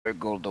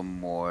Urgle the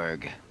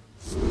Morgue.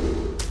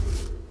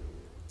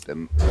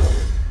 The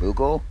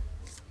Moogle?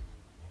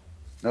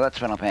 No, that's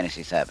Final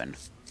Fantasy VII.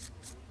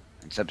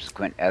 And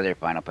subsequent other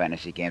Final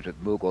Fantasy games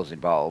with Moogles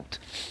involved.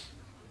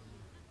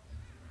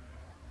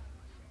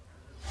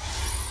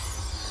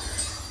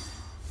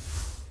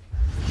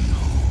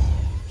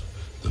 Behold,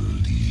 the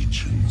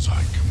legions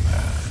I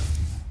command.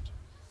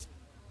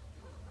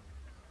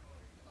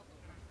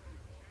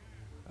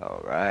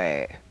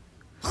 Alright.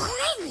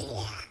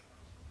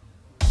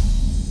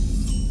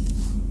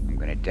 I'm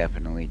gonna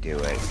definitely do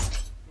it.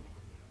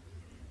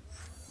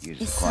 Use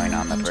the coin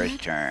on the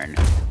first turn.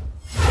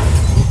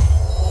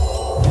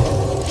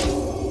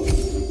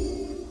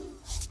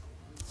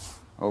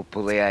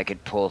 Hopefully I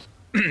could pull...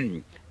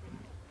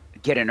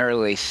 get an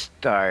early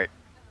start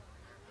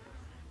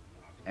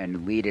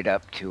and lead it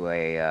up to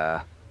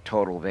a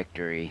total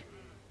victory.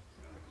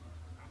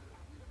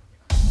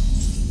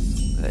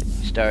 But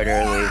start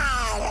early.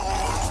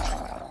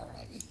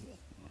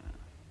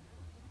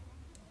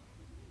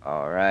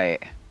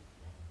 Alright.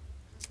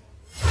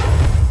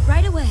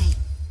 Right away.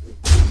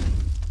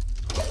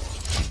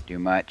 Do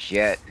much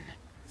yet.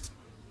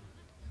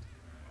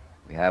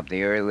 We have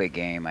the early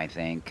game, I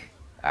think.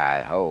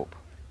 I hope.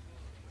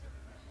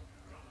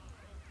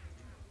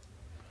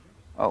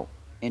 Oh,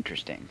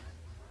 interesting.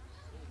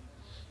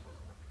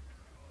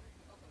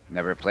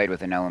 Never played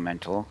with an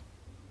elemental.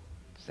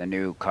 It's a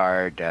new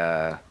card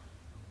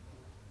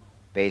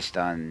based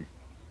on,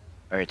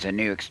 or it's a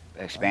new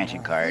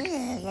expansion card.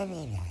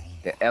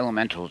 The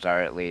elementals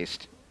are, at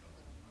least.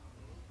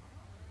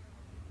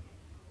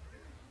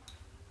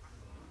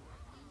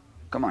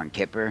 Come on,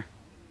 Kipper.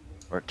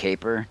 Or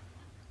Caper.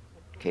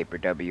 Caper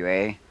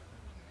WA.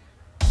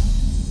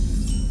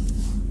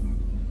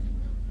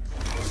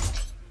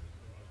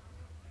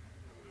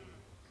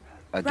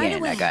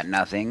 Again, I got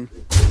nothing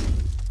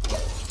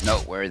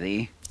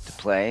noteworthy to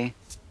play.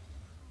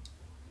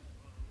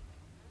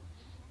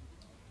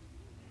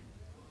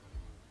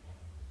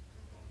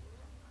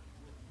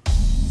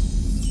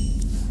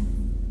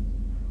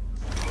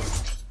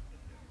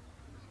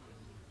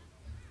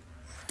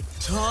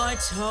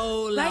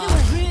 Right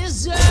away.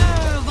 So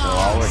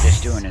all we're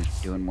just doing is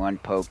doing one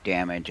poke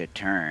damage a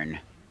turn.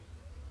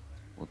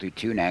 We'll do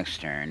 2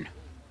 next turn.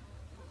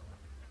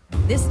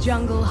 This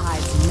jungle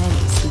hides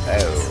many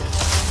secrets. Oh.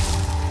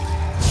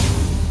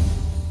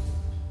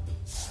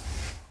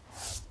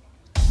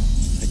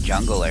 A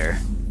jungler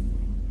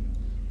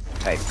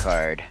type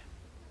card.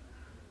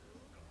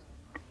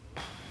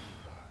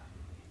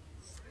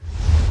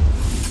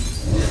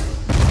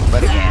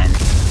 But again,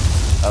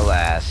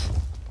 alas,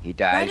 he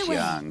dies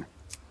young.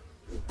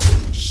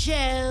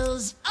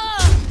 Shells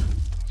up!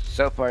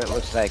 So far it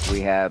looks like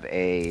we have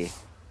the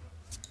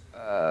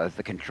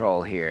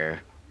control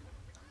here.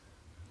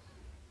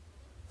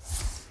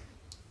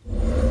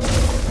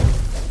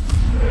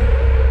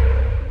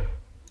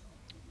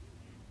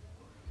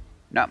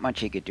 Not much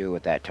he could do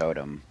with that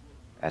totem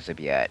as of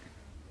yet,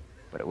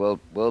 but it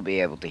will be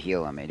able to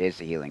heal him. It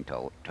is a healing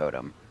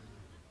totem,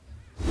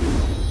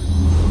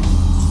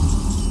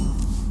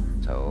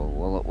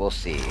 so we'll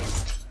see.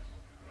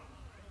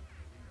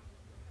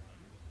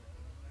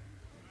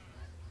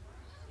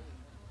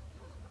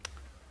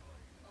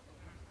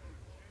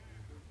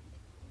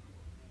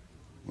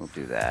 We'll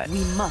do that.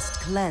 We must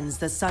cleanse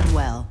the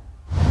Sunwell.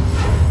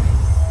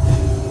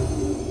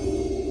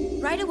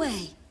 Right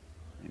away.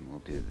 And we'll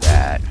do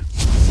that.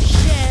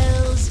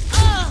 Shells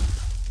up!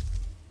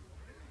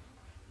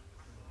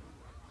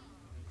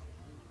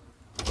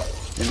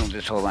 Then we'll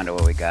just hold on to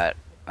what we got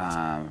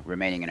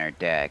remaining in our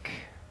deck.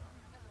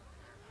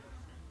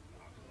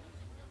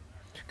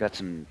 We've got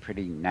some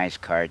pretty nice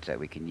cards that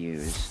we can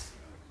use.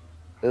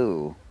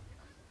 Ooh.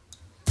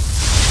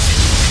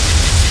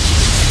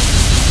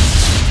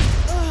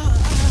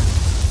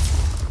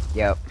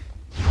 Yep.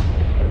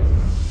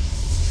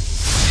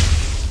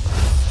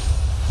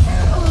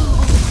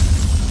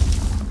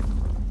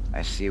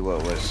 I see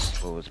what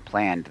was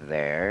planned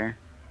there.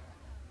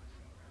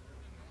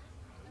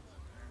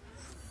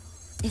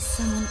 Is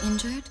someone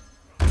injured?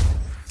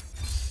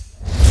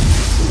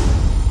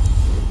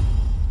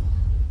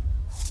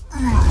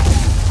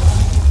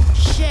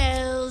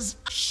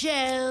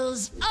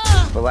 Shells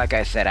up! But like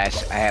I said, I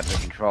have the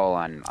control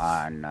on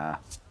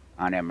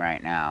him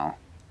right now.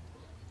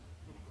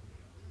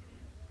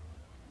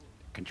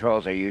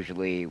 Controls are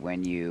usually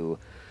when you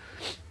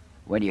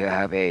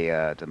have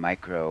the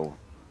micro,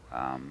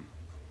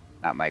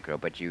 not micro,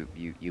 but you've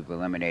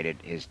eliminated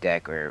his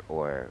deck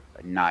or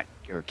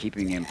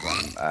keeping him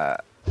from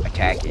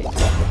attacking.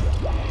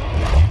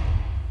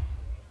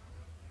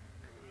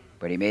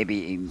 But he may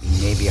be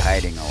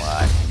hiding a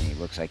lot, and he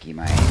looks like he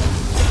might.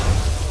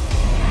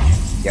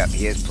 Yep,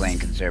 he is playing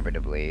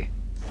conservatively,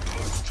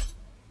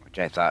 which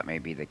I thought may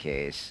be the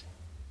case.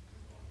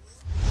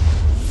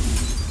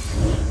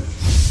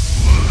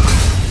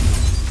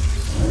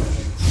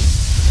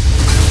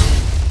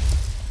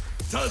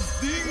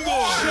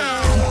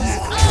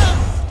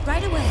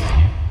 Right away.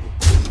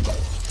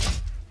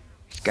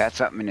 He's got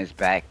something in his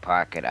back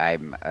pocket,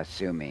 I'm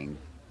assuming.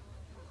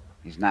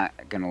 He's not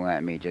gonna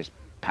let me just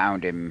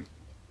pound him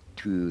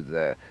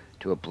to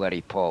a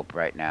bloody pulp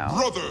right now.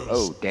 Brothers,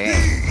 oh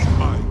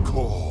dang! my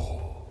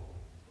call.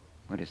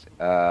 What is?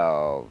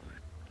 Oh,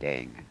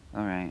 dang!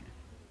 All right.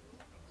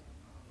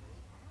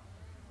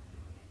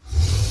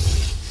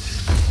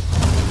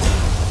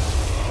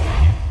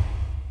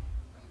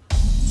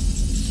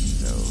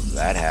 So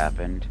that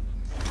happened.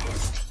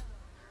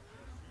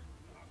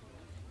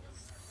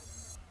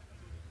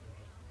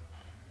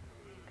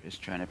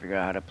 Just trying to figure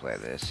out how to play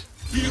this.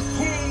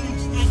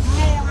 Behold the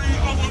glory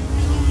of a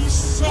new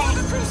sun!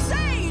 For the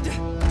crusade!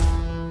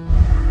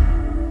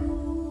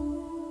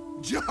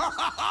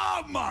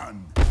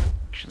 Man!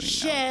 Actually, no,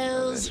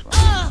 Shells this one.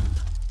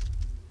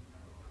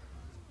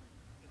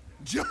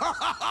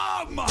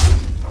 up! Man!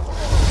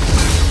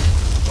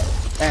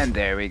 And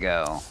there we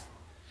go.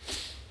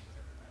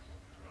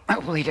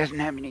 Hopefully he doesn't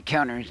have any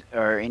counters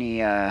or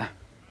any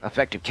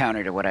effective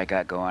counter to what I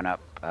got going up.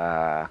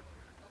 I'm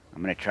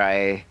gonna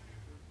try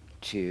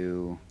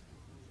to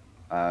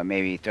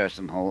maybe throw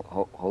some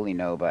Holy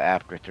Nova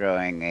after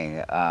throwing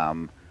a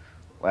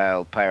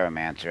wild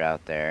Pyromancer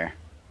out there.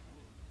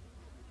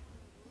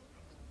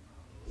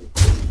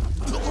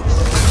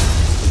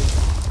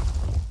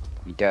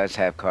 He does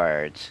have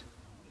cards.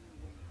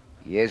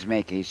 He is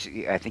making.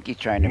 I think he's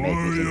trying to make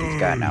me think he's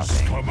got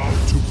nothing. Come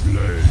out to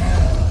play.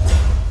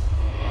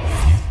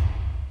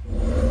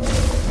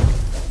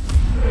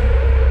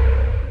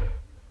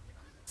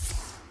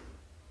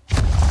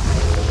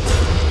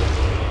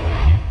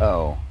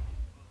 Oh.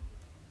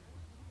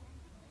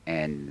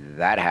 And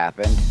that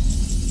happened.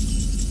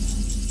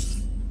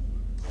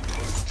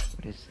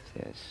 What is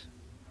this?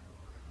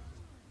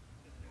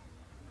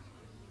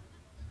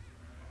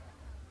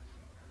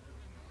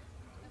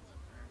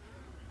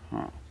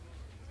 Huh.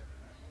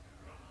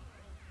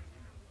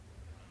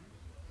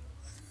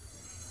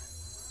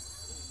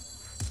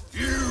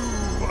 You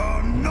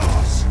are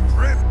not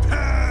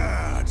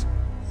prepared.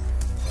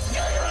 Do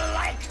you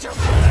like to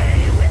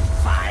play with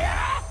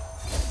fire?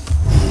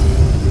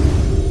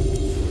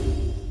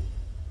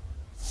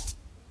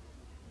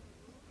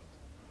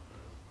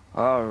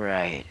 All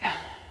right. Let's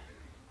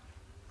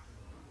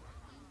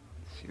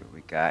see what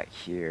we got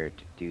here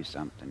to do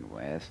something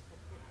with.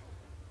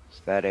 Is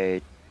that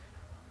a...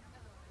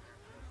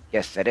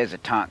 Yes, that is a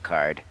taunt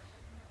card.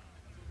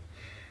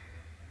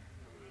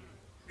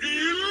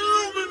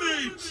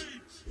 Illuminate.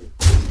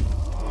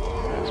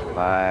 That's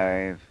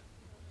 5.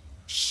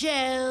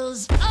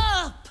 Shells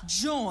up!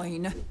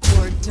 Join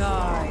or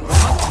die.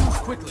 Not too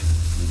quickly.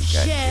 We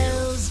got 2.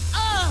 Shells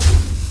up!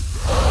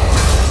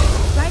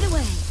 Right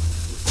away.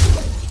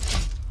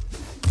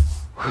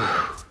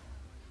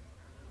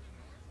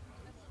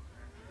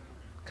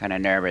 Kind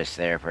of nervous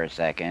there for a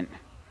second.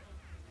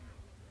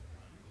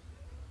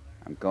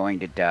 I'm going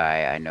to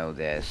die, I know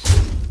this.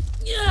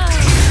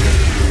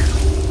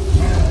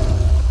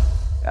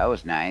 That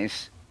was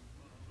nice.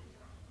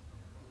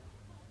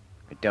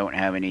 I don't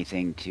have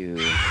anything to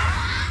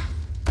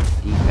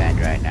defend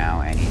right now,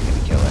 and he's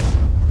gonna kill it.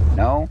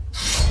 No?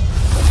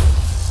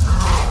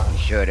 He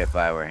should if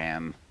I were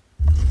him.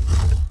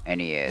 And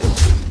he is.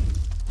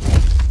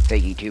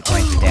 Taking 2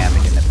 points of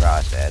damage in the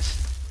process.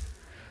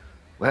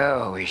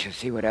 Well, we should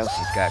see what else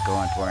he's got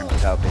going for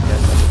himself. It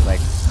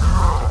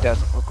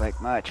doesn't look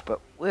like much, but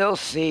we'll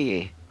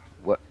see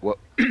what what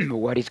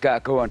he's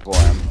got going for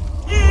him.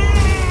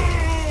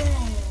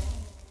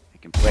 I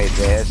can play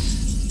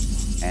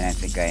this, and I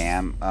think I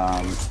am.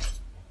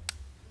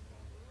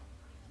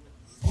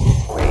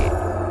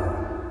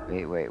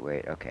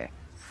 Wait. Okay.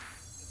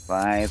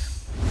 5.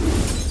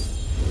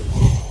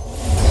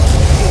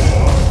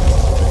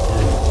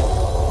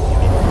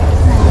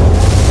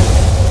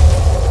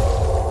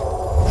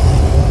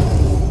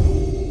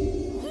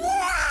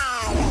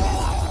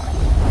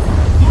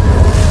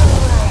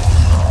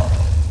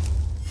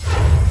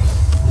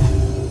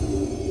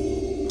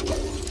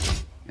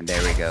 And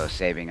there we go,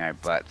 saving our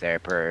butt there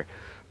per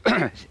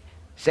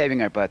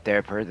saving our butt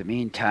there for the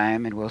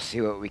meantime, and we'll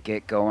see what we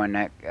get going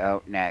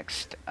out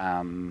next.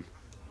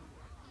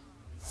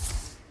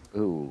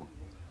 Ooh.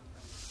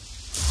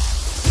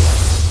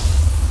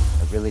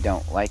 I really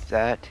don't like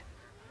that.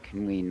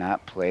 Can we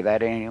not play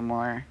that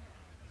anymore?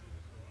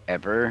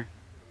 Ever?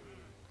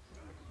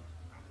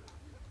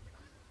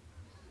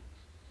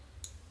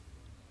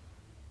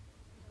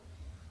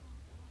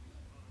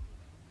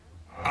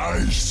 I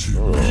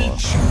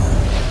submit you.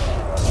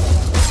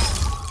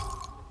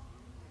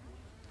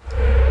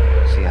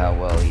 See how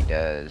well he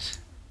does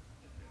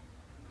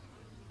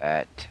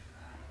at...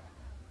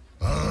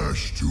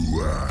 Ash to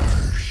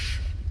ash.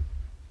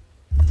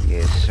 He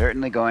is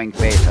certainly going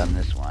face on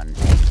this one.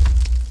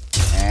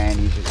 And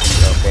he's just going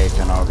to go face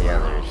on all the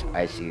others.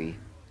 I see.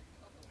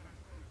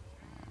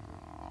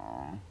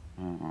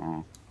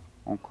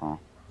 Okay.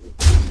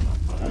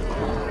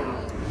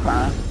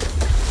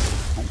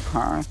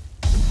 Okay.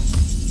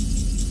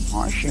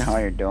 I see how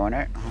you're doing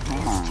it.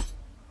 Can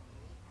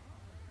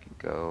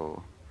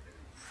go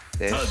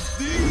this.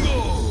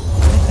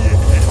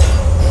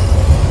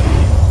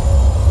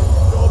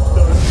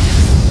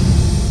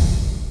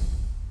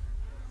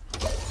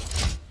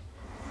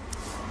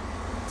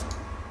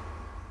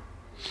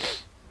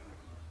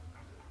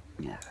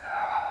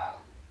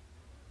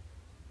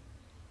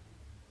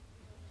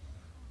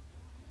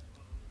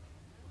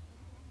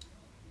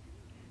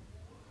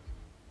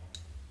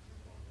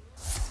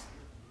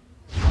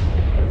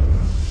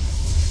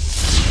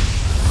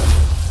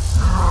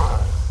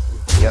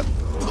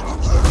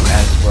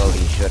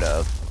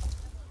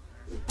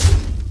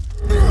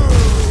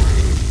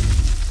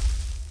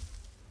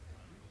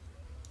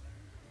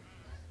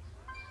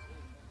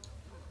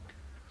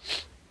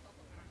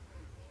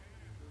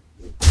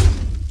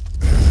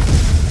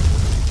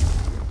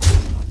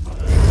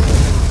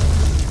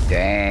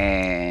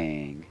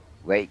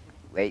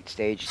 late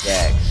stage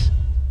decks.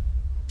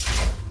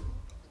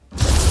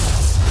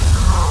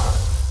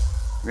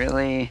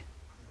 Really?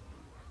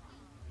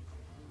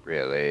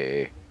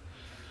 Really?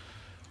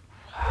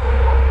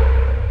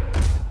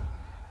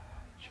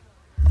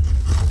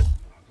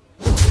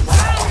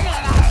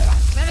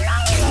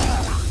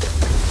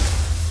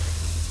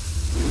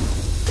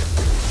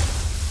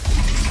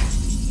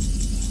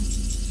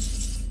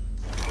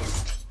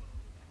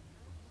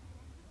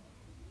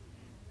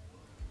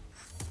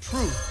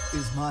 Truth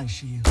is my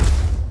shield.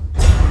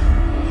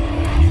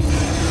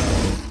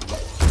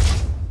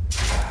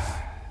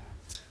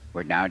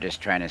 We're now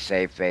just trying to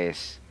save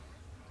face.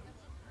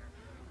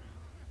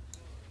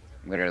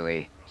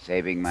 Literally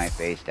saving my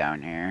face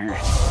down here.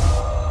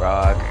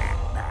 Frog.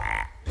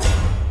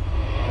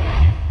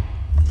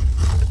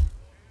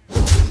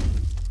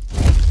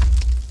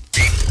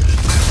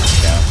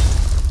 So,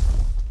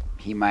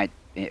 he might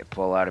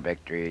pull out a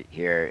victory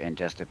here in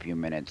just a few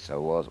minutes,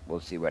 so we'll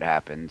see what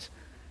happens.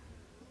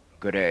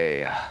 Good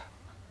day.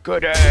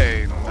 Good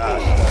day,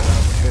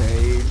 Master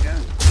Pain.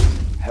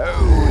 How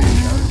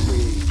shall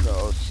we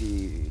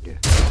proceed?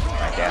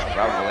 My death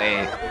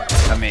probably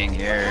coming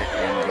here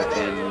and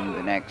within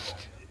the next...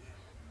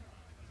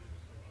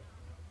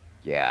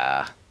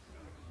 Yeah.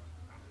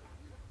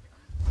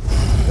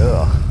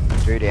 Ugh.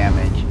 3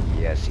 damage.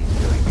 Yes, he's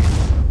doing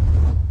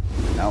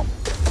it. Nope.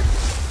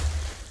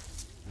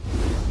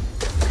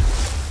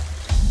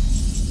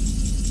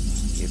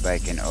 See if I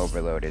can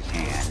overload his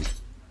hand.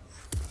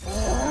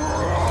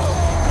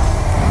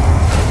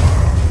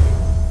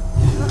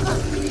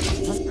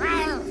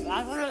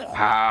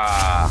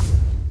 Ah!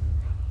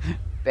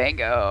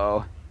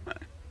 Bingo!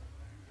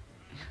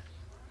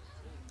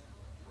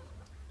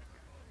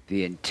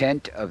 The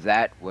intent of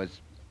that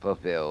was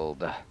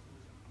fulfilled.